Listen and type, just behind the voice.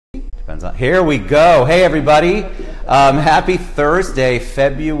Depends on. Here we go. Hey, everybody. Happy Thursday,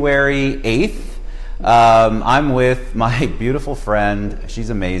 February 8th. I'm with my beautiful friend. She's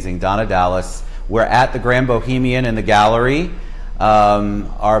amazing, Donna Dowless. We're at the Grand Bohemian in the gallery.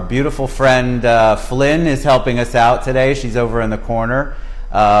 Our beautiful friend Flynn is helping us out today. She's over in the corner.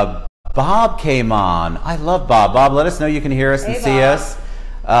 Bob came on. I love Bob. Bob, let us know you can hear us and see us.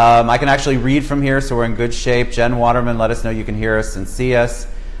 I can actually read from here, so we're in good shape. Jen Waterman, let us know you can hear us and see us.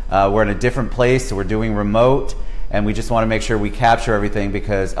 We're in a different place, so we're doing remote, and we just want to make sure we capture everything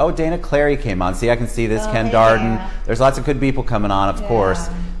because, oh, Dana Clary came on. See, I can see this. Ken Darden. Yeah. There's lots of good people coming on, of course.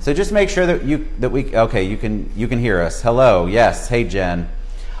 So just make sure that you can hear us. Hello, yes. Hey, Jen.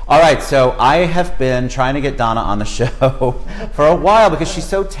 All right, so I have been trying to get Donna on the show for a while because she's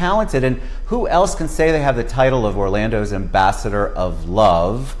so talented, and who else can say they have the title of Orlando's Ambassador of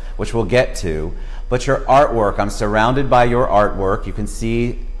Love, which we'll get to, but your artwork, I'm surrounded by your artwork. You can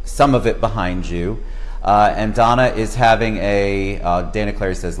see some of it behind you, and Donna is having a, Dana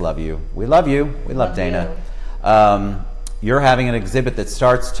Clary says, love you. We love you. We love Dana. You're having an exhibit that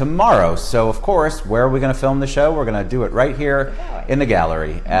starts tomorrow. So, of course, where are we going to film the show? We're going to do it right here in the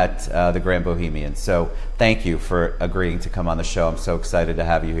gallery at the Grand Bohemian. So thank you for agreeing to come on the show. I'm so excited to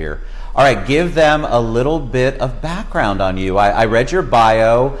have you here. All right, give them a little bit of background on you. I read your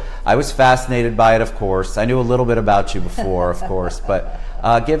bio. I was fascinated by it, of course. I knew a little bit about you before, of course. But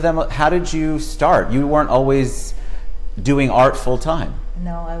give them, how did you start? You weren't always doing art full time.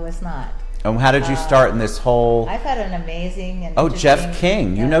 No, I was not. And how did you start in this whole... I've had an amazing and Jeff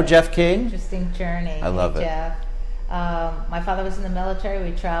King. You know Jeff King? Interesting journey. I love it. Jeff. My father was in the military.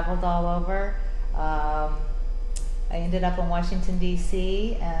 We traveled all over. I ended up in Washington,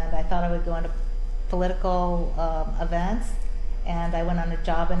 D.C., and I thought I would go into political events. And I went on a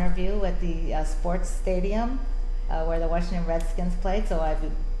job interview at the sports stadium where the Washington Redskins played. So I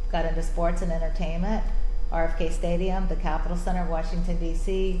got into sports and entertainment. RFK Stadium, the Capitol Center of Washington,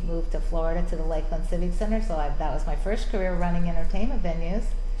 D.C., moved to Florida to the Lakeland Civic Center, so that was my first career running entertainment venues.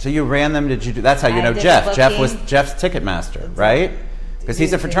 So you ran them, did you do, that's how you know Jeff. Jeff was Jeff's Ticketmaster, right? Because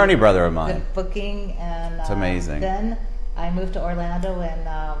he's a fraternity brother of mine. The booking, and it's amazing. Then I moved to Orlando in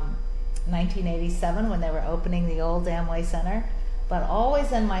 1987 when they were opening the old Amway Center. But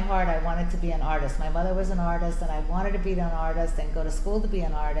always in my heart, I wanted to be an artist. My mother was an artist, and I wanted to be an artist and go to school to be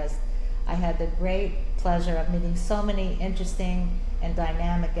an artist. I had the great pleasure of meeting so many interesting and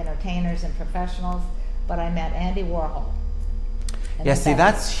dynamic entertainers and professionals, but I met Andy Warhol. Yeah, see,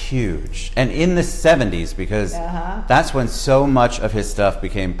 that's huge. And in the 70s, because that's when so much of his stuff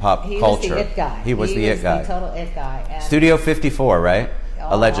became pop culture. He was the it guy. He was the it guy. The total it guy. And Studio 54, right?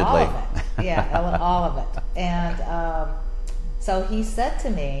 Allegedly. All of it. Yeah, all of it. And so he said to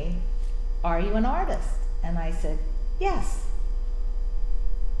me, "Are you an artist?" And I said, "Yes."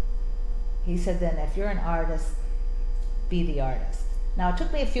 He said, then if you're an artist, be the artist. Now, it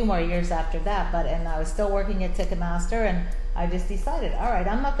took me a few more years after that, and I was still working at Ticketmaster, and I just decided, all right,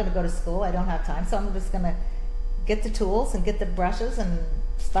 I'm not going to go to school. I don't have time, so I'm just going to get the tools and get the brushes and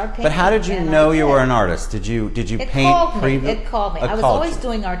start painting. But how did you know you were an artist? Did you paint? It called me. I was always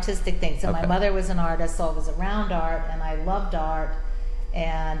doing artistic things, and my mother was an artist, so I was around art, and I loved art,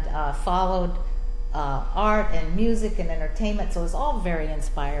 and followed art and music and entertainment, so it was all very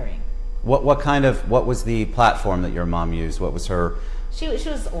inspiring. What was the platform that your mom used? What was her? She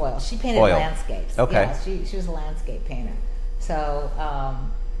was oil. She painted landscapes. Okay. Yeah, she was a landscape painter. So.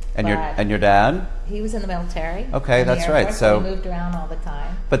 And your dad? He was in the military. Okay, that's right. So he moved around all the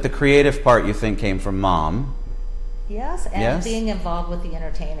time. But the creative part you think came from mom? Yes, and being involved with the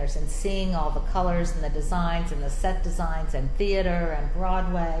entertainers and seeing all the colors and the designs and the set designs and theater and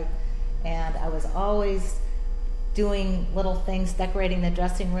Broadway, and I was always doing little things, decorating the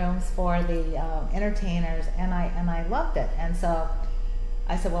dressing rooms for the entertainers, and I loved it. And so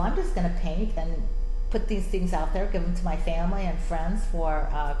I said, well, I'm just going to paint and put these things out there, give them to my family and friends for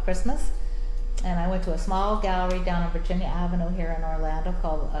Christmas. And I went to a small gallery down on Virginia Avenue here in Orlando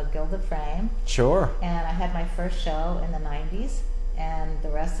called Gilded Frame. Sure. And I had my first show in the 90s, and the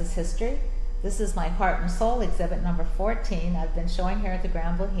rest is history. This is my Heart and Soul exhibit number 14. I've been showing here at the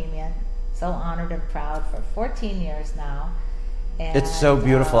Grand Bohemian. So honored and proud for 14 years now. And, it's so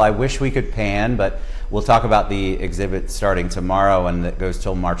beautiful. I wish we could pan, but we'll talk about the exhibit starting tomorrow, and it goes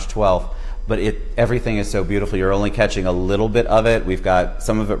till March 12th. But everything is so beautiful. You're only catching a little bit of it. We've got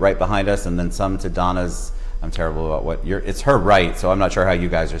some of it right behind us, and then some to Donna's. I'm terrible about what it's her right, so I'm not sure how you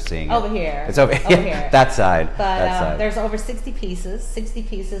guys are seeing it. Over here. It's over here. That side. But there's over 60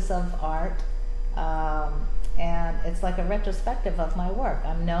 pieces of art. And it's like a retrospective of my work.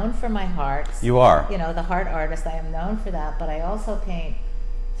 I'm known for my hearts. You are. You know, the heart artist, I am known for that, but I also paint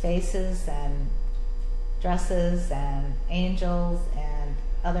faces and dresses and angels and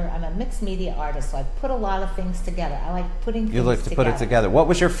other. I'm a mixed media artist, so I put a lot of things together. I like putting things together. You like to put it together. What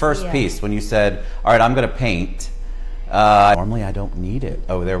was your first piece when you said, all right, I'm going to paint? Normally I don't need it.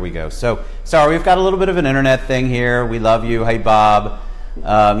 Oh, there we go. So, sorry, we've got a little bit of an internet thing here. We love you. Hey, Bob.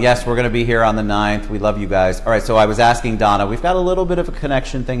 Yes, we're going to be here on the 9th. We love you guys. All right, so I was asking Donna, we've got a little bit of a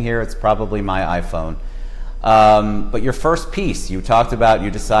connection thing here. It's probably my iPhone. But your first piece, you talked about, you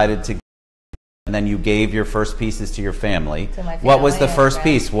decided to, and then you gave your first pieces to your family. To my family. What was the first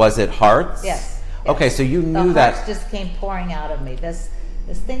piece? Was it hearts? Yes. Okay, so you knew the that. Hearts just came pouring out of me. This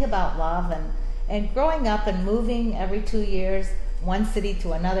thing about love and growing up and moving every 2 years, one city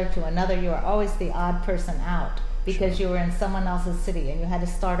to another, you were always the odd person out because you were in someone else's city and you had to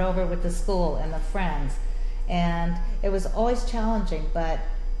start over with the school and the friends. And it was always challenging, but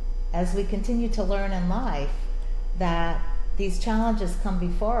as we continue to learn in life that these challenges come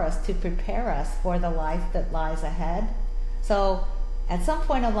before us to prepare us for the life that lies ahead. So at some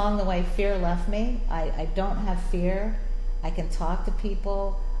point along the way, fear left me. I don't have fear. I can talk to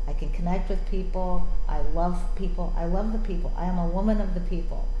people. I can connect with people. I love people. I love the people. I am a woman of the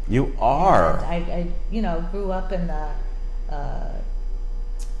people. You are. And I grew up in the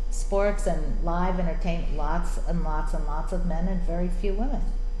sports and live entertainment, lots and lots and lots of men and very few women.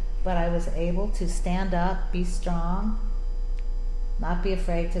 But I was able to stand up, be strong, not be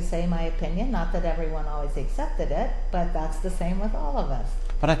afraid to say my opinion. Not that everyone always accepted it, but that's the same with all of us.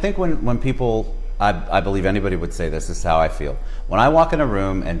 But I think when people, I believe anybody would say this is how I feel. When I walk in a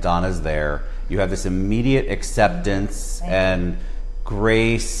room and Donna's there, you have this immediate acceptance and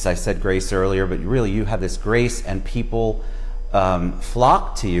grace. I said grace earlier, but really you have this grace and people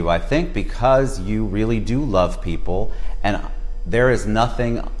flock to you, I think, because you really do love people. And there is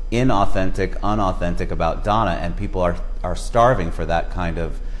nothing inauthentic, unauthentic about Donna, and people are starving for that kind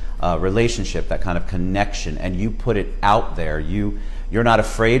of relationship, that kind of connection, and you put it out there. You're not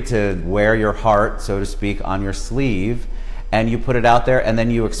afraid to wear your heart, so to speak, on your sleeve, and you put it out there, and then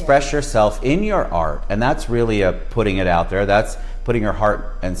you express yourself in your art, and that's really a putting it out there. That's putting your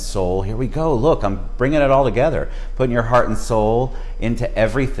heart and soul. Here we go. Look, I'm bringing it all together. Putting your heart and soul into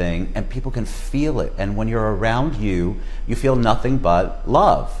everything, and people can feel it. And when you're around you feel nothing but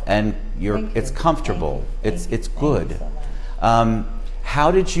love, and it's comfortable. It's good. Thank you so much.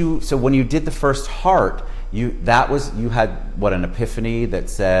 How did you? So when you did the first heart, you had what, an epiphany that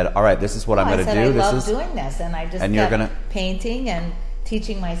said, all right, this is what I'm going to do. I love doing this, and I just kept painting and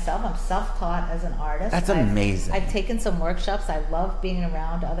teaching myself. I'm self-taught as an artist. That's amazing. I've taken some workshops. I love being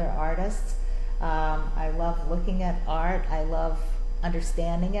around other artists. I love looking at art. I love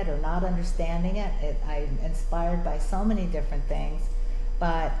understanding it or not understanding it. I'm inspired by so many different things,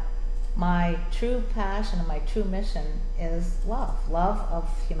 but my true passion and my true mission is love of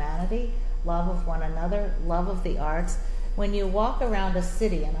humanity, love of one another, love of the arts. When you walk around a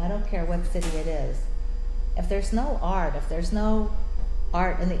city, and I don't care what city it is, if there's no art, if there's no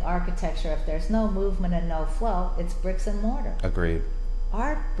art in the architecture, if there's no movement and no flow, it's bricks and mortar. Agreed.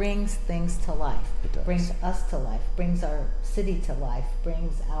 Art brings things to life. It does. Brings us to life, brings our city to life,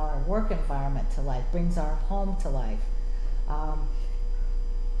 brings our work environment to life, brings our home to life.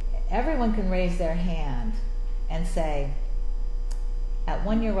 Everyone can raise their hand and say, at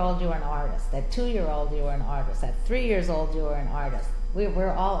 1 year old you were an artist, at 2 year old you were an artist, at 3 years old you were an artist.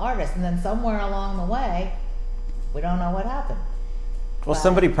 We're all artists, and then somewhere along the way, we don't know what happened. Well,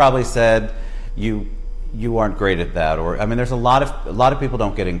 somebody probably said you aren't great at that, or I mean, there's a lot of people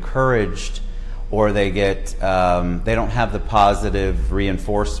don't get encouraged, or they don't have the positive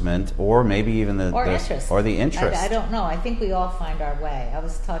reinforcement, or maybe even the interest. I don't know. I think we all find our way. I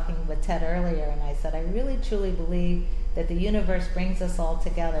was talking with Ted earlier, and I said I really truly believe that the universe brings us all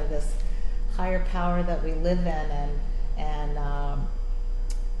together, this higher power that we live in, and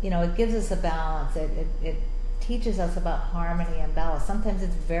it gives us a balance. It teaches us about harmony and balance. Sometimes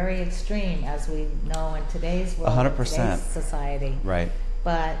it's very extreme, as we know in today's world, 100%. today's society. Right.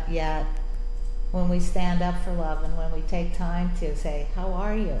 But yet, when we stand up for love and when we take time to say, how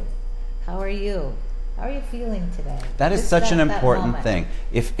are you? How are you? How are you feeling today? That is such an important thing.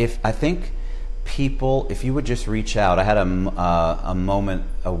 If I think people, if you would just reach out. I had a moment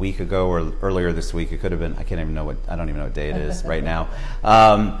a week ago or earlier this week. It could have been, I don't even know what day it is right now.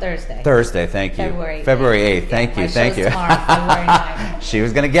 Thursday, thank you. February 8th, thank you. Tomorrow, February 9th. She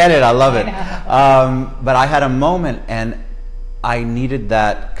was going to get it, I love it. But I had a moment, and I needed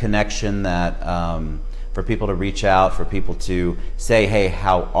that connection, that for people to reach out, for people to say, hey,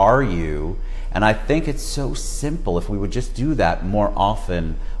 how are you? And I think it's so simple if we would just do that more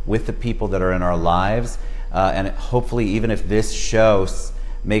often with the people that are in our lives. And hopefully, even if this show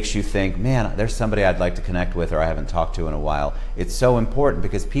makes you think, man, there's somebody I'd like to connect with or I haven't talked to in a while. It's so important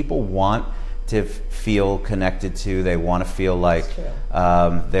because people want to feel connected to, they want to feel like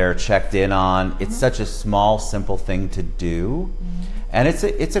they're checked in on. It's such a small, simple thing to do. And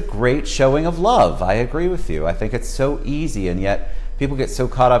it's a great showing of love. I agree with you. I think it's so easy, and yet people get so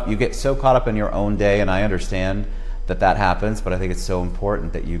caught up. You get so caught up in your own day, and I understand that happens, but I think it's so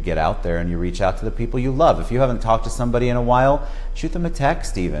important that you get out there and you reach out to the people you love. If you haven't talked to somebody in a while, shoot them a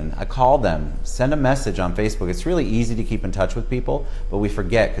text even. Call them, send a message on Facebook. It's really easy to keep in touch with people, but we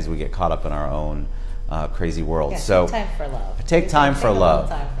forget because we get caught up in our own crazy world. Yeah, so take time for love. Take time for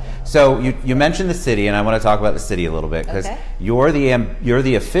love. So you mentioned the city, and I want to talk about the city a little bit because you're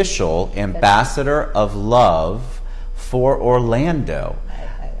the official ambassador of love for Orlando.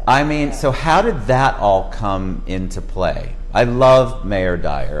 I mean, so how did that all come into play? I love Mayor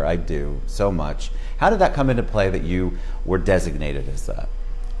Dyer, I do so much. How did that come into play that you were designated as that?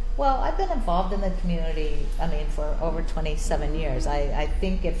 Well, I've been involved in the community, for over 27 years. I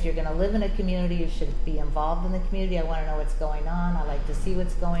think if you're going to live in a community, you should be involved in the community. I want to know what's going on. I like to see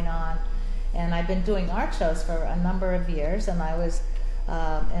what's going on. And I've been doing art shows for a number of years, and I was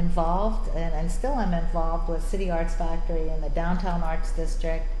involved, and still am involved with City Arts Factory in the Downtown Arts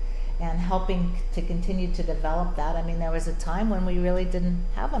District and helping to continue to develop that. There was a time when we really didn't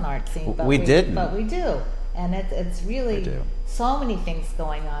have an art scene. But we didn't. But we do. And it's really so many things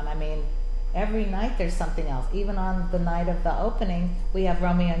going on. Every night there's something else. Even on the night of the opening, we have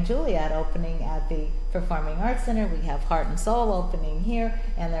Romeo and Juliet opening at the Performing Arts Center. We have Heart and Soul opening here,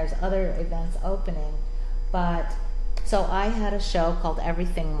 and there's other events opening. So I had a show called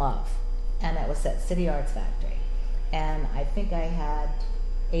Everything Love, and it was at City Arts Factory. And I think I had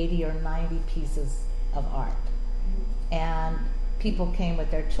 80 or 90 pieces of art. And people came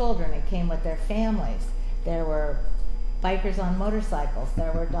with their children and came with their families. There were bikers on motorcycles.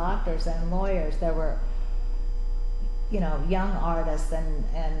 There were doctors and lawyers. There were, young artists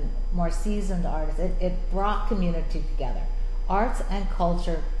and more seasoned artists. It brought community together. Arts and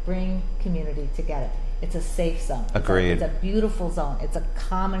culture bring community together. It's a safe zone. Agreed. It's a beautiful zone. It's a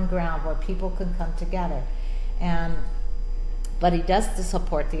common ground where people can come together. But he does to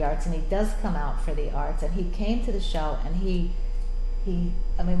support the arts, and he does come out for the arts. And he came to the show, and we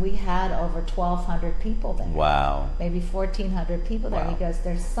had over 1,200 people there. Wow. Maybe 1,400 people there. Wow. He goes,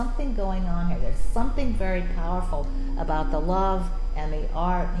 there's something going on here. There's something very powerful about the love and the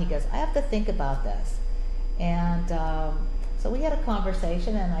art. He goes, I have to think about this. And so we had a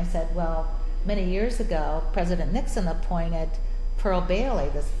conversation, and I said, well, many years ago, President Nixon appointed Pearl Bailey,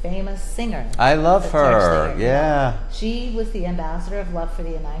 this famous singer. I love her, yeah. She was the ambassador of love for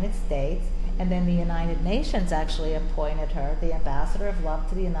the United States, and then the United Nations actually appointed her the ambassador of love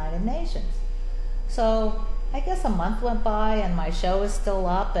to the United Nations. So I guess a month went by, and my show was still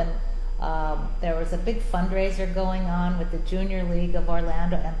up, and there was a big fundraiser going on with the Junior League of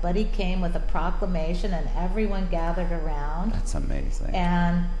Orlando, and Buddy came with a proclamation, and everyone gathered around. That's amazing.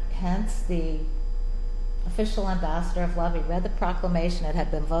 And hence the official ambassador of love. He read the proclamation. It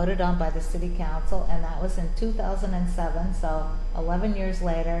had been voted on by the city council, and that was in 2007. So 11 years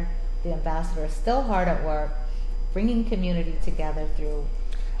later, the ambassador is still hard at work, bringing community together through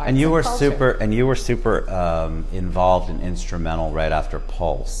arts and you were culture. super involved and instrumental right after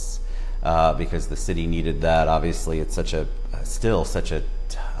Pulse, because the city needed that. Obviously, it's it's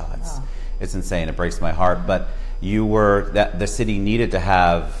insane. It breaks my heart. But the city needed to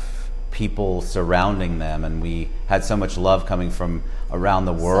have people surrounding them, and we had so much love coming from around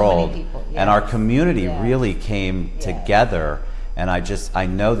the world. So many people, yes. And our community really came together. And I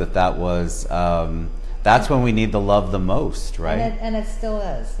know that was that's when we need the love the most, right? And it still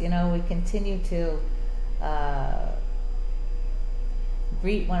is. We continue to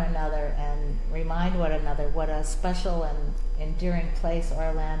greet one another and remind one another what a special and enduring place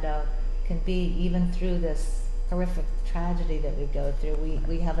Orlando can be, even through this horrific tragedy that we go through.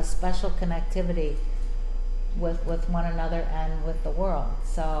 We have a special connectivity with one another and with the world.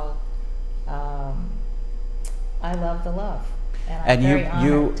 So I love the love. And I'm very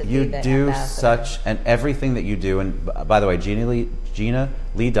honored to be the do ambassador. and everything that you do. And by the way, Gina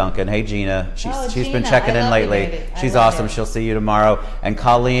Lee Duncan. Hey Gina, she's Gina, been checking in lately. You, she's awesome. She'll see you tomorrow. And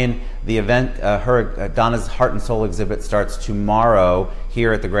Colleen, the event, Donna's Heart and Soul exhibit starts tomorrow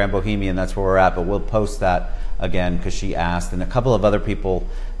here at the Grand Bohemian. That's where we're at. But we'll post that again because she asked, and a couple of other people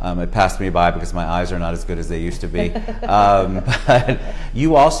had passed me by because my eyes are not as good as they used to be. But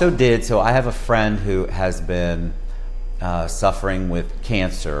you also did. So I have a friend who has been suffering with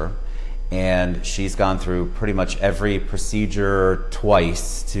cancer, and she's gone through pretty much every procedure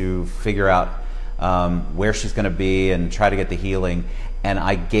twice to figure out where she's going to be and try to get the healing. and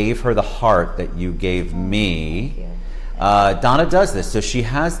I gave her the heart that you gave me. Donna does this. So she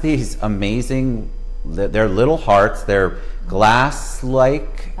has these amazing, they're little hearts, they're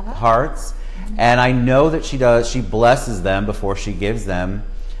glass-like hearts, and I know that she blesses them before she gives them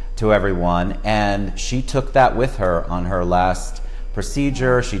to everyone, and she took that with her on her last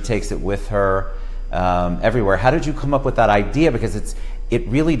procedure. She takes it with her everywhere. How did you come up with that idea? Because it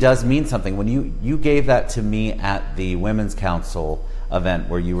really does mean something. When you gave that to me at the Women's Council event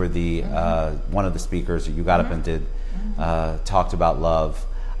where you were the one of the speakers, or you got up and did talked about love.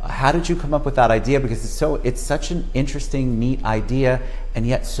 How did you come up with that idea? Because it's such an interesting, neat idea, and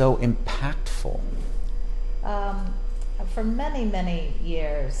yet so impactful. For many, many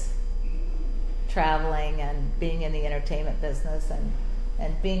years, traveling and being in the entertainment business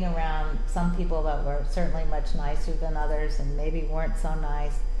and being around some people that were certainly much nicer than others and maybe weren't so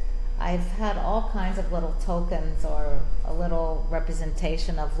nice, I've had all kinds of little tokens or a little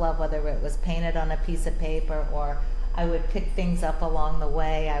representation of love, whether it was painted on a piece of paper or I would pick things up along the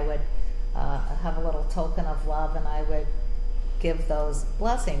way. I would have a little token of love, and I would give those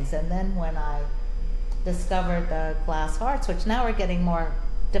blessings. And then when I discovered the glass hearts, which now are getting more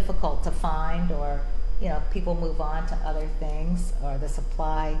difficult to find, or people move on to other things, or the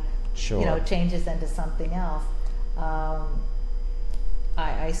supply changes into something else,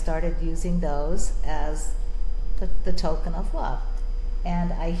 I started using those as the token of love.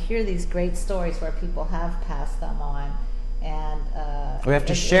 And I hear these great stories where people have passed them on, and we have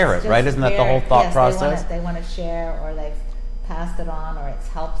to share it, right? Isn't that the whole thought process? They want to share, or they've passed it on, or it's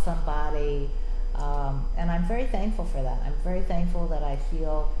helped somebody, and I'm very thankful for that. I'm very thankful that I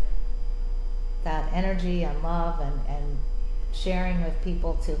feel that energy and love and sharing with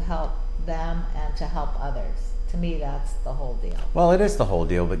people to help them and to help others. To me, that's the whole deal. Well, it is the whole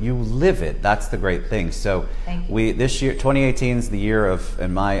deal, but you live it. That's the great thing. So this year, 2018 is the year of,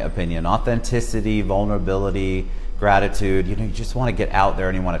 in my opinion, authenticity, vulnerability, gratitude. You just want to get out there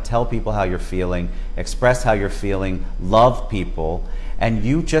and you want to tell people how you're feeling, express how you're feeling, love people, and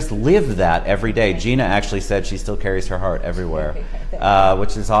you just live that every day. Gina actually said she still carries her heart everywhere,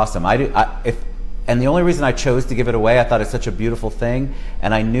 which is awesome. And the only reason I chose to give it away, I thought it's such a beautiful thing,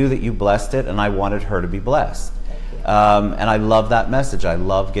 and I knew that you blessed it, and I wanted her to be blessed. And I love that message. I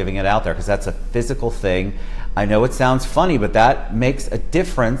love giving it out there because that's a physical thing. I know it sounds funny, but that makes a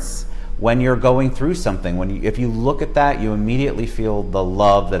difference when you're going through something. If you look at that, you immediately feel the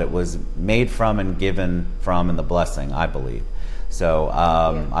love that it was made from and given from, and the blessing, I believe. So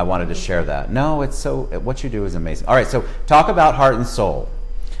I wanted to share that. No, what you do is amazing. All right, so talk about heart and soul,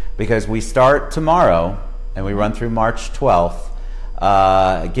 because we start tomorrow and we run through March 12th.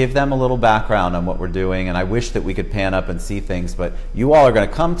 Give them a little background on what we're doing, and I wish that we could pan up and see things, but you all are going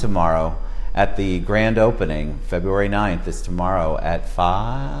to come tomorrow at the grand opening. February 9th is tomorrow at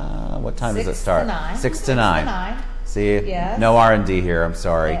 5. What time does it start? 6 to 9. See, yes. No R&D here, I'm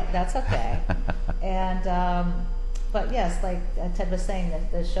sorry. That's okay. And but yes, like Ted was saying,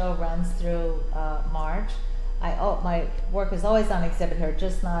 the show runs through March. My work is always on exhibit here,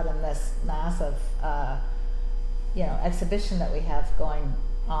 just not in this massive exhibition that we have going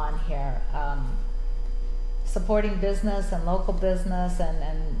on here. Supporting business and local business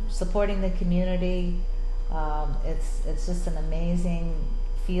and supporting the community. It's just an amazing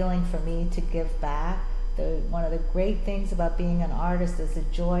feeling for me to give back. One of the great things about being an artist is the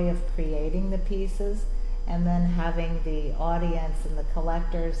joy of creating the pieces, and then having the audience and the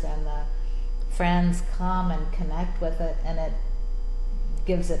collectors and the friends come and connect with it, and it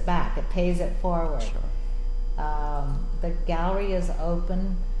gives it back. It pays it forward. Sure. The gallery is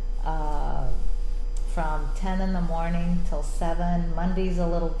open from 10 in the morning till 7. Monday's a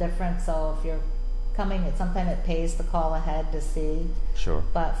little different, so if you're coming, sometimes it pays to call ahead to see. Sure.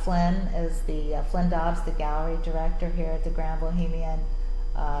 But Flynn Dobbs, the gallery director here at the Grand Bohemian.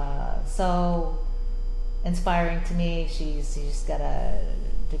 So inspiring to me. She's got a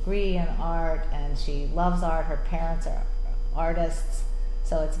degree in art, and she loves art. Her parents are artists,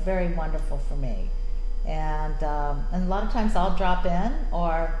 so it's very wonderful for me. And a lot of times I'll drop in,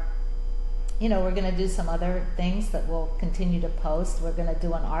 or we're going to do some other things that we'll continue to post. We're going to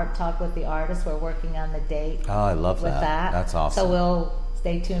do an art talk with the artist. We're working on the date. Oh, I love with that. That's awesome. So we'll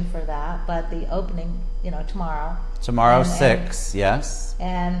stay tuned for that. But the opening, tomorrow. Tomorrow, 6, yes.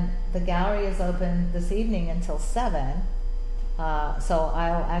 And the gallery is open this evening until 7. So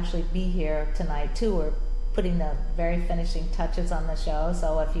I'll actually be here tonight too. We're putting the very finishing touches on the show.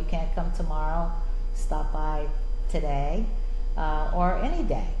 So if you can't come tomorrow, stop by today or any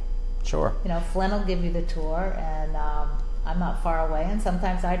day. Sure. Flynn will give you the tour, and I'm not far away, and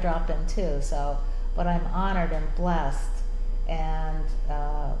sometimes I drop in too. But I'm honored and blessed,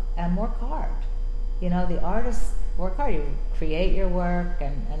 and work hard. You know, the artists work hard. You create your work,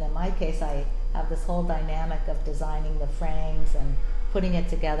 and in my case, I have this whole dynamic of designing the frames and putting it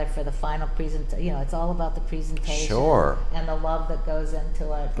together for the final presentation. You know, it's all about the presentation. Sure. And the love that goes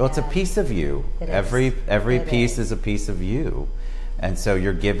into it. Well, it's a piece of you. Every piece is a piece of you, and so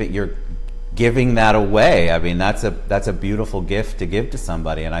you're giving that away. I mean, that's a beautiful gift to give to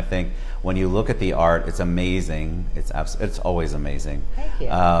somebody. And I think when you look at the art, it's amazing. It's always amazing. Thank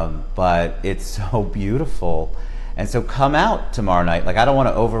you. But it's so beautiful. And so come out tomorrow night. Like, I don't want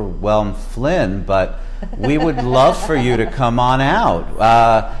to overwhelm Flynn, but we would love for you to come on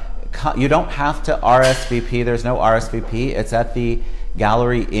out. You don't have to RSVP. There's no RSVP. It's at the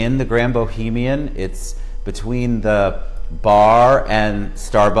gallery in the Grand Bohemian. It's between the bar and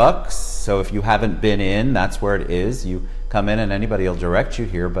Starbucks. So if you haven't been in, that's where it is. You come in and anybody will direct you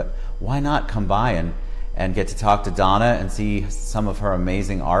here. But why not come by and get to talk to Donna and see some of her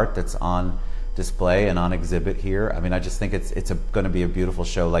amazing art that's on display and on exhibit here. I mean, I just think it's going to be a beautiful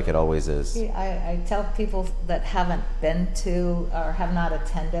show, like it always is. I tell people that haven't been to or have not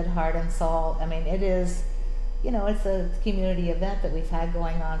attended Heart and Soul, I mean, it is, you know, it's a community event that we've had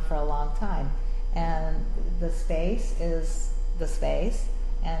going on for a long time, and the space is the space,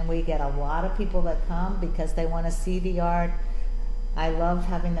 and we get a lot of people that come because they want to see the art. I love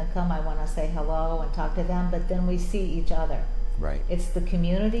having them come. I want to say hello and talk to them, but then we see each other. Right. It's the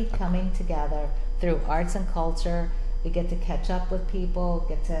community coming together through arts and culture. We get to catch up with people,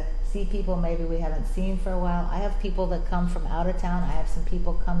 get to see people maybe we haven't seen for a while. I have people that come from out of town. I have some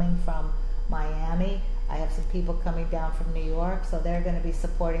people coming from Miami. I have some people coming down from New York, so they're going to be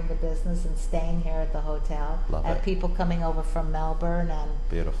supporting the business and staying here at the hotel. Love I have it. people coming over from Melbourne and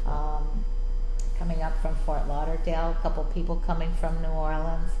beautiful. Coming up from Fort Lauderdale. A couple people coming from New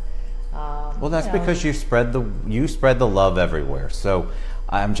Orleans. Well, that's because you spread the love everywhere. So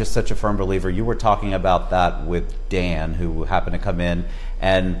I'm just such a firm believer. You were talking about that with Dan, who happened to come in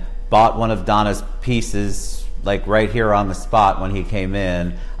and bought one of Donna's pieces, like right here on the spot when he came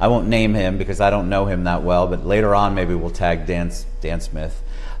in. I won't name him because I don't know him that well, but later on maybe we'll tag Dan Smith.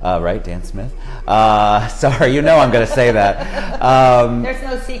 Right, Dan Smith? Sorry, you know I'm going to say that. There's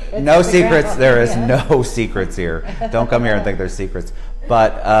no secrets. No secrets. There is no secrets here. Don't come here and think there's secrets.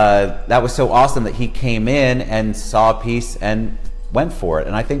 But that was so awesome that he came in and saw a piece and went for it.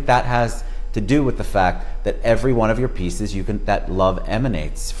 And I think that has to do with the fact that every one of your pieces, that love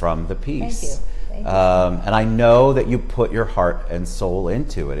emanates from the piece. Thank you. And I know that you put your heart and soul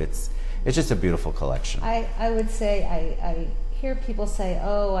into it. It's just a beautiful collection. I would say I hear people say,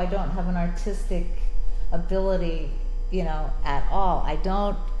 "Oh, I don't have an artistic ability, you know, at all.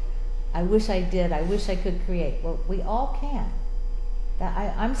 I wish I did. I wish I could create." Well, we all can.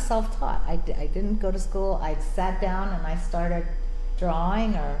 I'm self-taught. I didn't go to school. I sat down and I started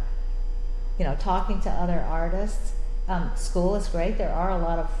drawing or, you know, talking to other artists. School is great. There are a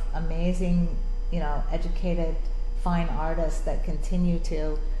lot of amazing, you know, educated, fine artists that continue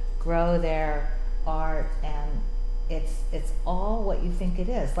to grow their art, and it's all what you think it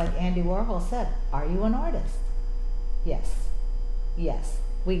is. Like Andy Warhol said, "Are you an artist?" Yes. Yes.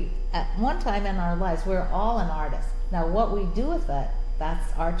 We, at one time in our lives, we're all an artist. Now, what we do with it,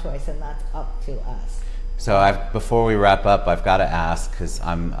 that's our choice, and that's up to us. So before we wrap up, I've got to ask, because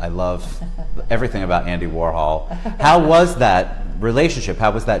I love everything about Andy Warhol. How was that relationship?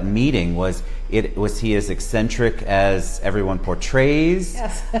 How was that meeting? Was he as eccentric as everyone portrays?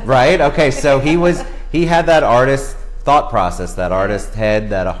 Yes. Right? Okay, so he had that artist thought process, that artist head,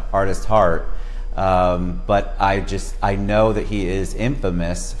 that artist heart. But I know that he is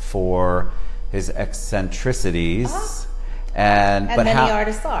infamous for his eccentricities. Uh-huh. And many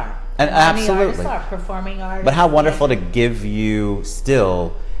artists are. And absolutely. Artists are performing artists. But how wonderful to give you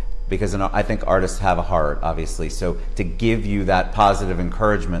still, because I think artists have a heart, obviously, so to give you that positive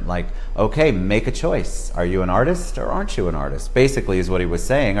encouragement, like, okay, make a choice. Are you an artist or aren't you an artist? Basically is what he was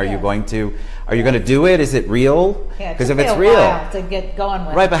saying. Are you going to do it? Is it real? Yeah, because if it's real, to get going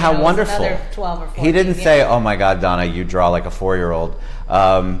with right, but how wonderful. Another 12 or 14 he didn't say, "Oh my God, Donna, you draw like a 4-year-old."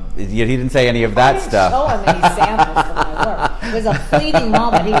 He didn't say any of that stuff. I didn't show him any samples of my work. It was a fleeting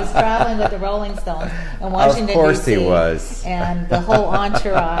moment. He was traveling with the Rolling Stones in Washington, D.C. Of course he was. And the whole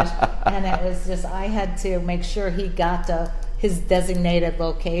entourage. And it was just, I had to make sure he got to his designated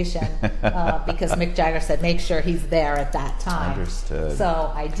location because Mick Jagger said, make sure he's there at that time. Understood.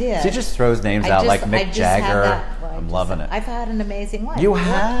 So I did. So he just throws names out like Mick Jagger. I'm loving it. I've had an amazing life. You Worked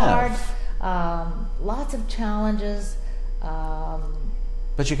have. hard, lots of challenges.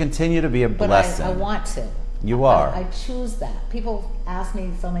 But you continue to be a blessing. But I want to. You are. I choose that. People ask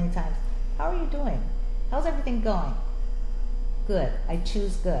me so many times, how are you doing? How's everything going? good. I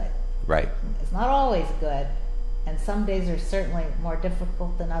choose good. Right. It's not always good, and some days are certainly more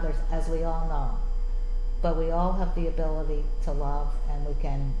difficult than others, as we all know. But we all have the ability to love, and we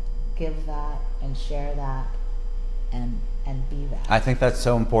can give that and share that and be that. I think that's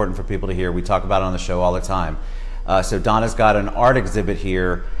so important for people to hear. We talk about it on the show all the time. So Donna's got an art exhibit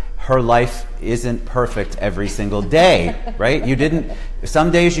here. Her life isn't perfect every single day, right? Some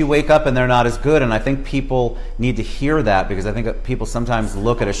days you wake up and they're not as good, and I think people need to hear that, because I think people sometimes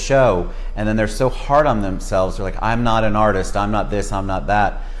look at a show and then they're so hard on themselves. They're like, I'm not an artist, I'm not this, I'm not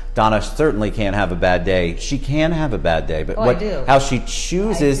that. Donna certainly can't have a bad day. She can have a bad day, but how she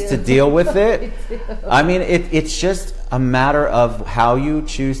chooses to deal with it, I mean, it's just a matter of how you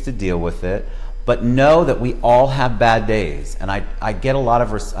choose to deal with it. But know that we all have bad days, and I get a lot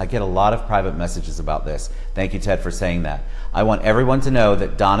of private messages about this. Thank you, Ted, for saying that. I want everyone to know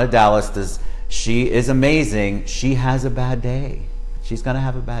that Donna Dowless she is amazing. She has a bad day. She's going to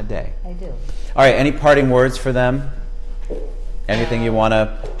have a bad day. I do. All right. Any parting words for them? Anything you want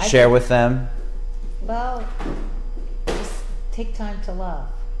to share with them? Well, just take time to love,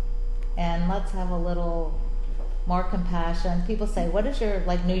 and let's have a little more compassion. People say, what is your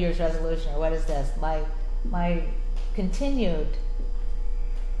New Year's resolution, or what is this? My continued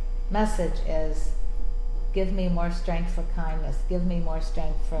message is, give me more strength for kindness, give me more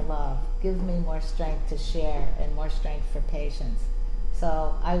strength for love, give me more strength to share, and more strength for patience.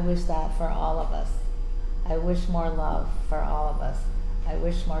 So I wish that for all of us. I wish more love for all of us. I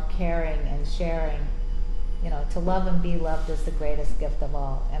wish more caring and sharing. To love and be loved is the greatest gift of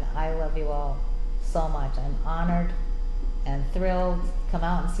all, and I love you all so much. I'm honored and thrilled. Come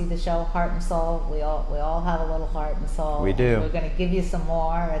out and see the show, Heart and Soul. We all have a little heart and soul. We do. We're going to give you some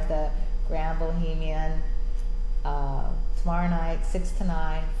more at the Grand Bohemian tomorrow night, 6 to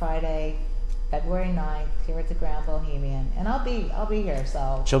 9, Friday, February 9th, here at the Grand Bohemian. And I'll be here.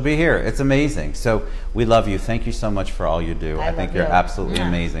 So she'll be here. It's amazing. So we love you. Thank you so much for all you do. I think you're absolutely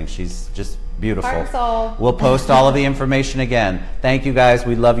amazing. She's just beautiful. Heart and soul. We'll post all of the information again. Thank you, guys.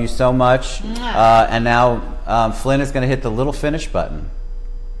 We love you so much. And now Flynn is going to hit the little finish button.